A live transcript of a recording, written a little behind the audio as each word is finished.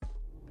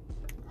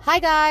Hi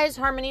guys,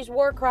 Harmony's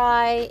War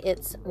Cry.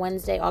 It's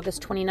Wednesday,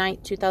 August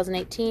 29th,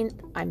 2018.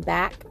 I'm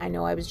back. I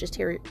know I was just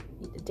here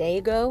a day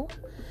ago,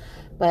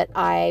 but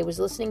I was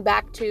listening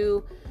back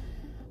to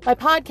my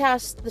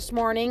podcast this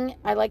morning.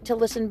 I like to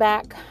listen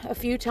back a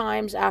few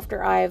times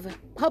after I've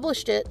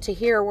published it to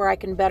hear where I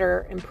can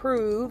better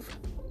improve.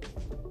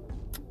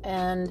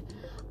 And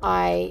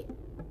I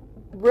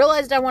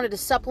realized I wanted to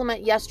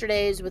supplement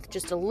yesterday's with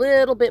just a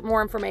little bit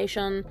more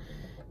information.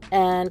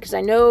 And because I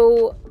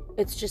know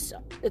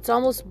it's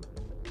almost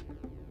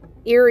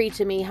eerie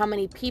to me how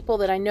many people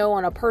that I know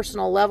on a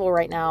personal level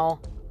right now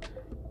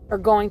are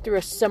going through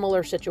a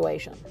similar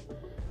situation,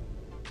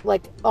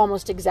 like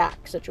almost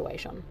exact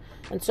situation.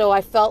 And so I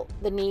felt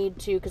the need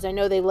to, because I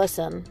know they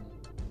listen,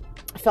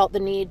 I felt the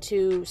need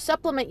to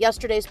supplement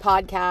yesterday's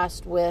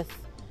podcast with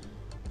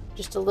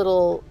just a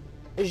little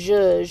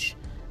zhuzh,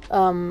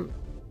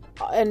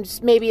 and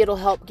maybe it'll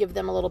help give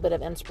them a little bit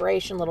of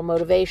inspiration, a little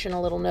motivation,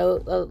 a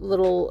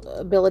little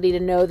ability to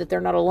know that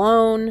they're not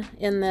alone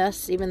in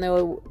this, even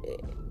though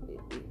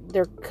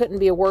there couldn't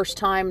be a worse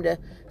time to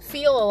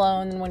feel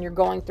alone than when you're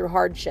going through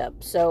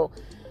hardship. So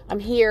I'm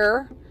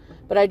here,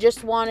 but I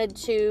just wanted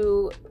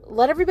to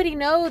let everybody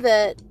know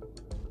that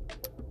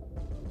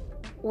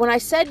when I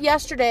said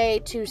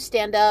yesterday to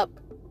stand up,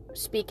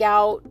 speak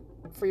out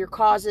for your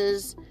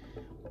causes,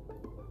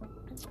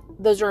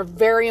 those are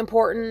very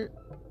important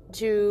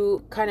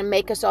to kind of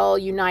make us all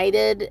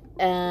united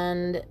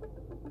and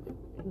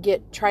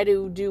try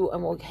to do,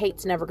 and well,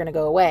 hate's never going to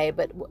go away,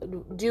 but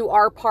do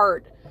our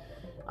part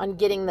on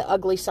getting the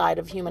ugly side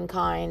of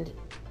humankind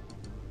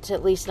to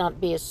at least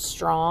not be as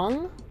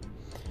strong.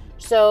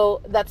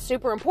 So that's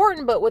super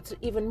important, but what's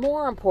even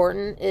more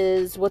important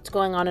is what's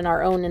going on in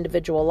our own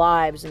individual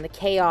lives and the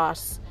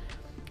chaos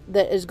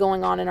that is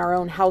going on in our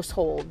own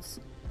households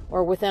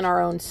or within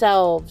our own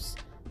selves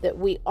that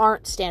we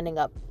aren't standing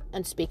up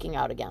and speaking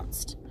out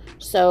against.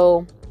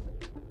 So,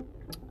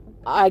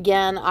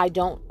 again, I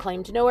don't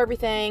claim to know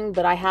everything,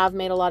 but I have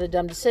made a lot of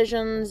dumb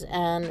decisions,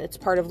 and it's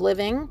part of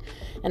living.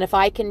 And if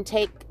I can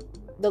take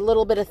the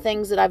little bit of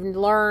things that I've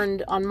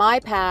learned on my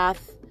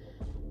path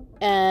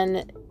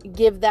and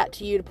give that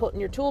to you to put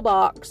in your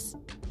toolbox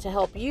to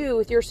help you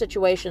with your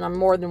situation, I'm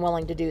more than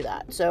willing to do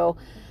that. So,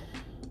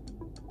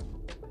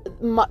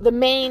 the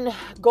main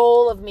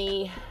goal of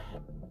me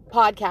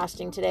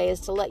podcasting today is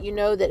to let you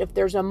know that if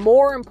there's a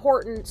more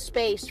important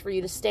space for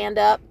you to stand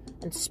up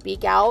and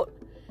speak out,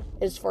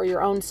 is for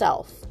your own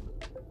self.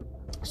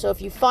 So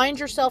if you find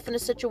yourself in a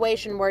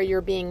situation where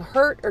you're being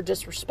hurt or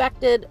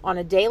disrespected on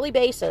a daily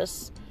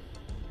basis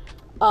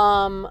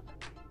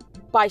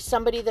by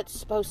somebody that's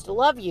supposed to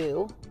love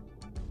you,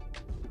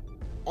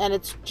 and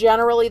it's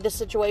generally the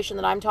situation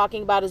that I'm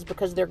talking about is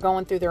because they're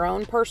going through their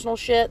own personal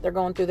shit, they're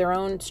going through their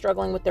own,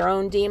 struggling with their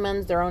own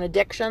demons, their own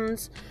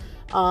addictions,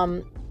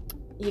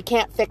 you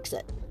can't fix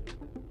it.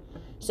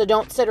 So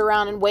don't sit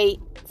around and wait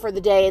for the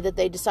day that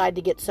they decide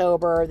to get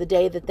sober or the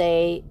day that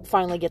they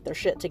finally get their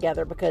shit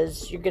together,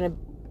 because you're going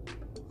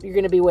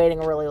to be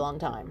waiting a really long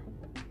time.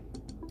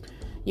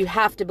 You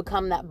have to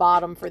become that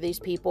bottom for these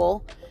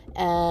people.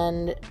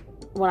 And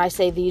when I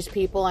say these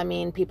people, I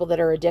mean people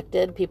that are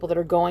addicted, people that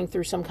are going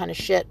through some kind of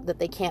shit that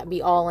they can't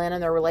be all in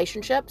their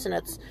relationships, and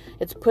it's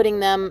backing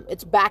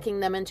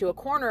them into a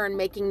corner and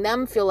making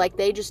them feel like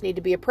they just need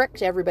to be a prick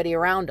to everybody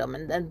around them,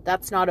 and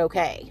that's not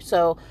okay.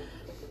 So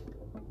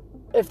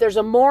if there's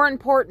a more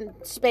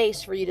important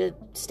space for you to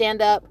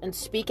stand up and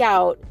speak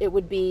out, it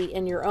would be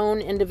in your own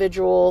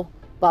individual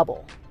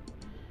bubble.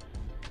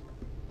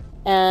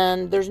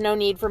 And there's no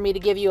need for me to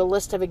give you a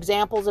list of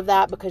examples of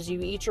that, because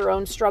you each are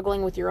own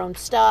struggling with your own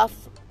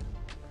stuff.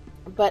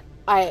 But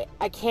I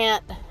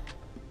can't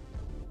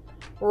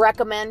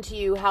recommend to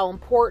you how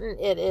important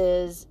it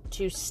is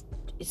to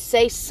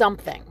say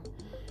something.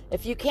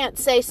 If you can't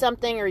say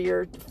something, or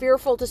you're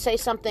fearful to say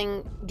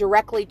something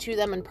directly to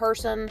them in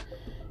person,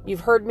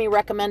 you've heard me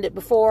recommend it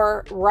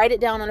before. Write it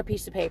down on a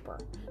piece of paper.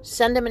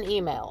 Send them an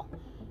email.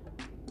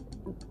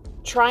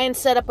 Try and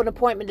set up an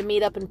appointment to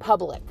meet up in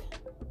public,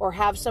 or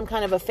have some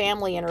kind of a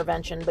family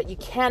intervention. But you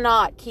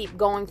cannot keep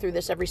going through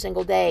this every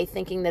single day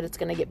thinking that it's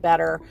going to get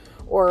better,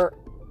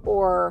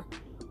 or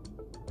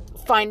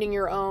finding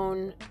your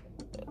own,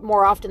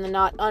 more often than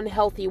not,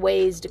 unhealthy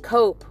ways to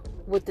cope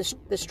with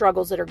the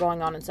struggles that are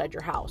going on inside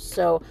your house.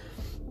 So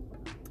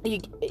you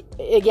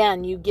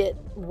get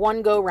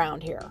one go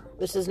round here.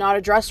 This is not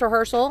a dress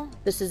rehearsal.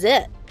 This is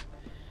it.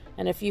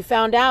 And if you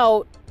found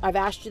out, I've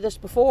asked you this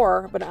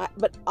before, but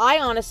I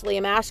honestly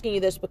am asking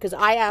you this because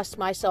I ask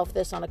myself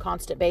this on a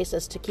constant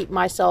basis to keep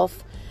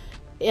myself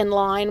in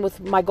line with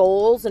my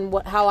goals and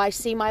how I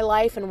see my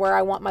life and where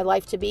I want my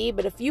life to be.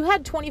 But if you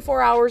had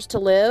 24 hours to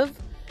live,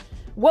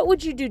 what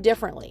would you do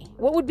differently?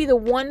 What would be the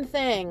one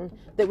thing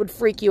that would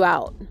freak you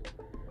out?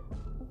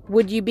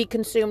 Would you be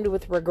consumed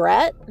with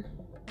regret?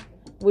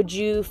 Would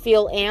you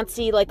feel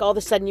antsy, like all of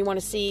a sudden you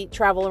want to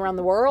travel around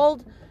the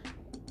world?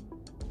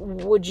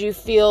 Would you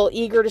feel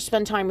eager to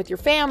spend time with your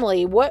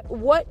family? What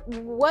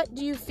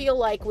do you feel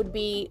like would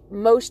be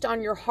most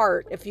on your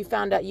heart if you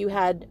found out you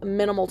had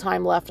minimal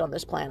time left on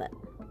this planet?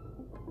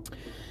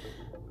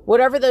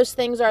 Whatever those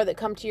things are that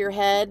come to your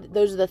head,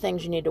 those are the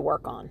things you need to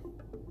work on.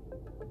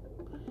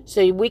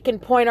 So we can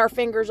point our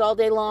fingers all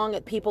day long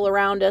at people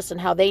around us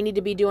and how they need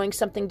to be doing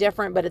something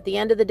different, but at the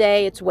end of the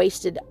day, it's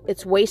wasted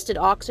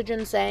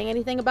oxygen saying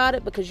anything about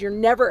it, because you're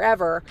never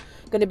ever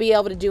going to be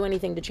able to do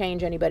anything to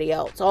change anybody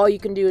else. All you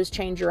can do is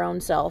change your own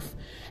self,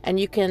 and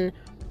you can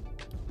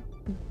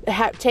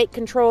take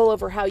control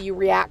over how you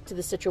react to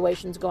the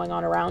situations going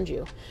on around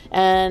you,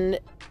 and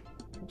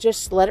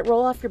just let it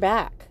roll off your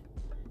back.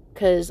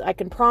 Because I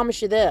can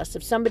promise you this,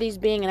 if somebody's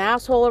being an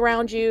asshole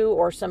around you,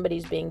 or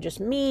somebody's being just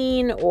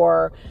mean,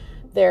 or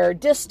they're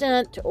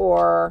distant,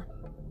 or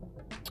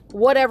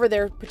whatever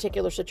their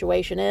particular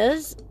situation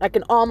is, I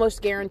can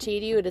almost guarantee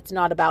to you that it's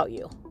not about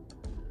you.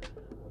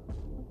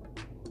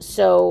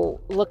 So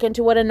look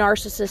into what a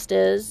narcissist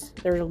is.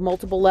 There's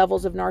multiple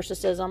levels of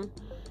narcissism.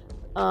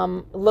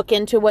 Look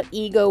into what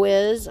ego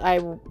is. I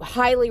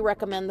highly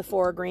recommend The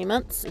 4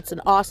 Agreements. It's an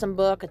awesome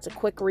book. It's a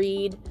quick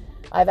read.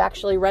 I've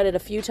actually read it a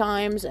few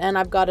times, and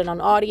I've got it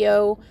on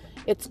audio.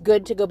 It's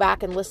good to go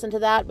back and listen to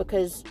that,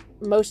 because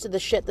most of the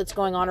shit that's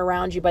going on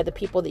around you by the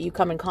people that you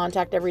come in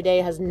contact every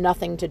day has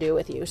nothing to do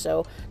with you.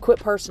 So quit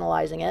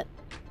personalizing it.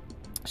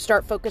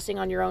 Start focusing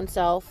on your own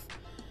self.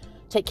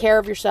 Take care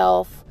of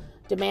yourself.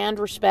 Demand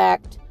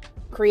respect.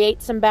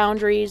 Create some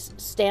boundaries.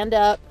 Stand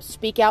up.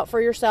 Speak out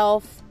for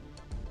yourself.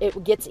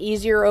 It gets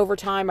easier over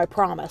time, I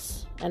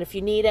promise. And if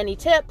you need any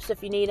tips,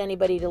 if you need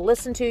anybody to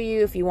listen to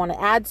you, if you want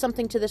to add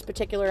something to this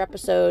particular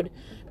episode,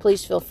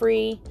 please feel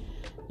free.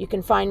 You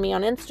can find me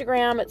on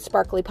Instagram at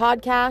Sparkly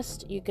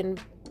Podcast. You can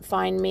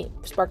find me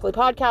Sparkly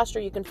Podcast, or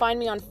you can find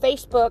me on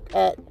Facebook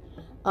at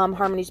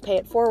Harmony's Pay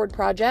It Forward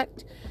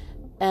Project.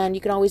 And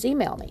you can always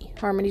email me,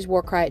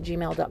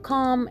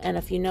 harmonieswarcry@gmail.com. And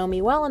if you know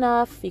me well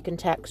enough, you can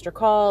text or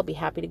call. I'll be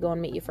happy to go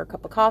and meet you for a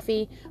cup of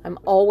coffee. I'm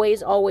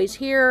always, always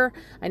here.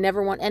 I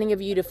never want any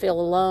of you to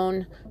feel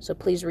alone. So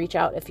please reach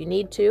out if you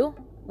need to.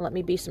 Let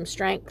me be some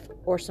strength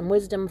or some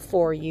wisdom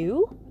for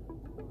you.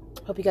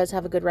 Hope you guys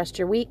have a good rest of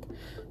your week.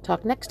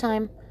 Talk next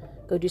time.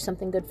 Go do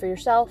something good for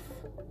yourself.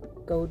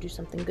 Go do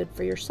something good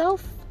for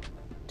yourself.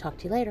 Talk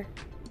to you later.